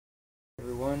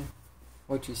everyone.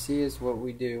 What you see is what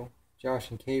we do. Josh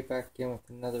and Kate back again with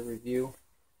another review.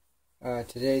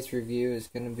 Today's review is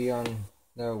going to be on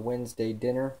the Wednesday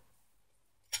dinner.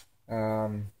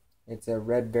 It's a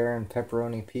Red Baron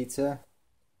pepperoni pizza,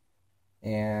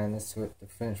 and this is what the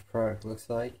finished product looks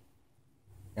like.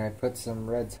 And I put some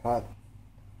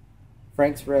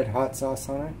Frank's Red hot sauce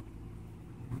on it.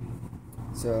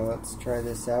 So let's try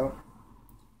this out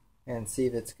and see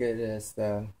if it's good as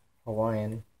the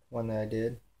Hawaiian one that I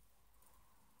did.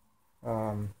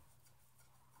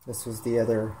 This was the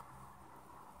other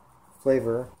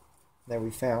flavor that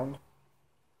we found,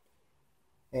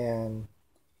 and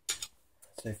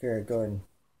so I figured I'd go ahead and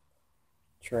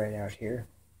try it out here.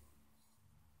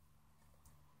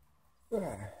 It's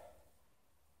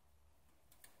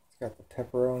got the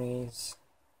pepperonis,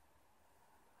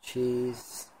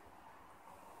 cheese,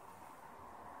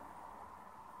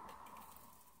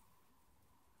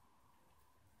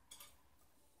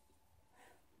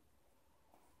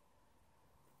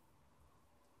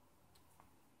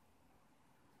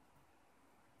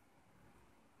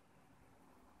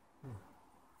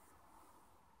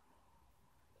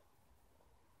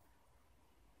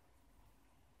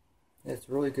 It's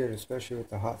really good, especially with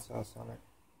the hot sauce on it.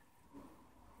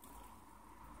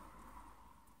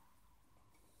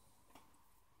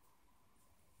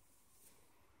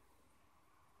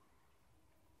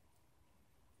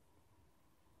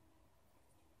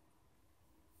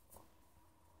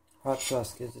 Hot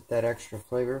sauce gives it that extra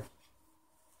flavor.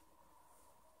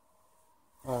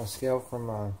 On a scale from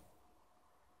A+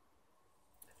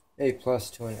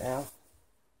 to an F,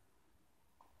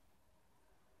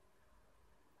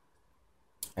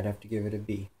 I'd have to give it a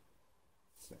B.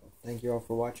 So, thank you all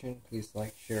for watching. Please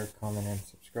like, share, comment, and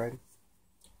subscribe.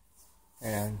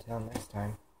 And until next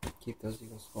time, keep those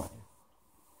eagles flying.